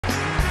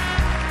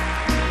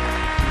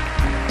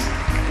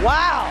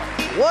Wow,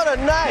 what a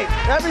night.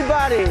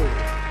 Everybody,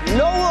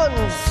 no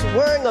one's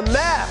wearing a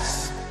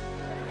mask.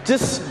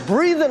 Just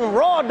breathing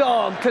raw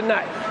dog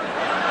tonight.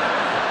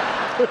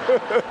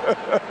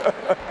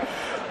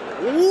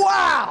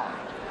 Wow.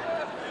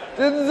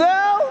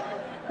 Denzel,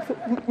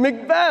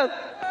 Macbeth,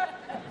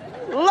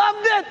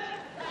 loved it.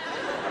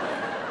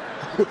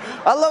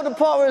 I love the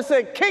part where it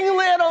said, King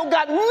Lear don't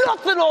got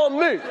nothing on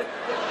me.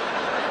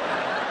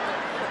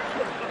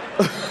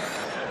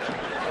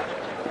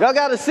 Y'all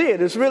got to see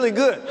it. It's really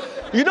good.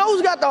 You know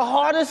who's got the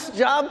hardest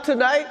job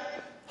tonight?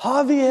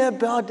 Javier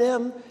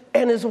Bardem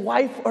and his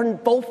wife are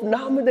both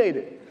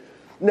nominated.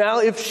 Now,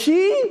 if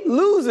she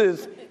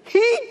loses,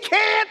 he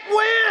can't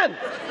win.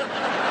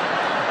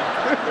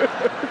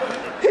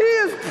 He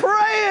is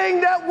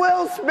praying that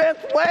Will Smith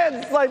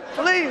wins. Like,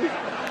 please,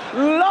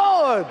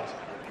 Lord.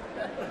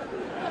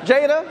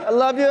 Jada, I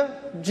love you.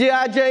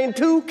 G.I. Jane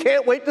 2,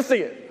 can't wait to see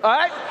it. All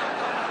right?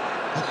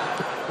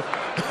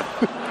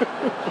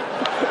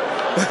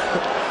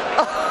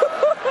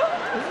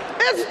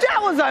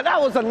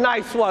 That was a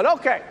nice one.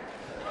 Okay.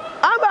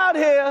 I'm out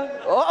here.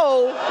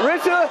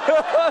 Richard.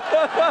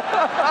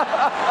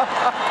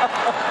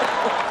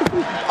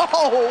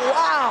 Oh,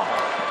 wow.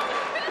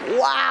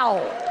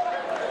 Wow.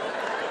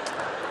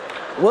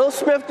 Will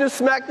Smith just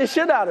smacked the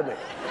shit out of me.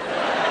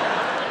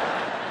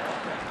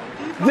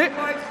 Keep my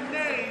wife's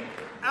name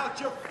out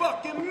your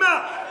fucking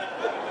mouth.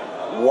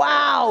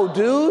 Wow,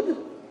 dude.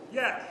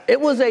 Yes.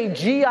 It was a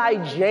G.I.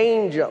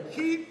 Jane joke.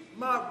 Keep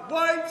my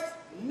wife's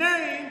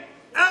name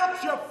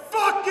out your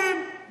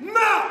fucking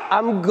mouth!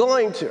 I'm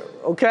going to,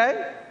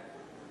 okay?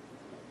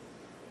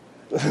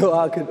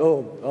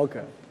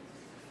 Okay.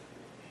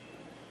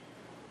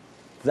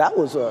 That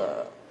was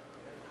a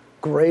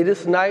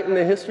greatest night in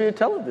the history of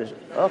television.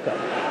 Okay.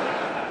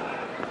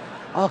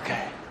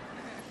 Okay.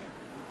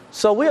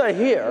 So we are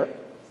here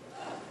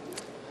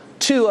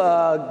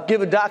to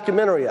give a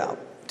documentary out,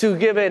 to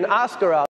give an Oscar out.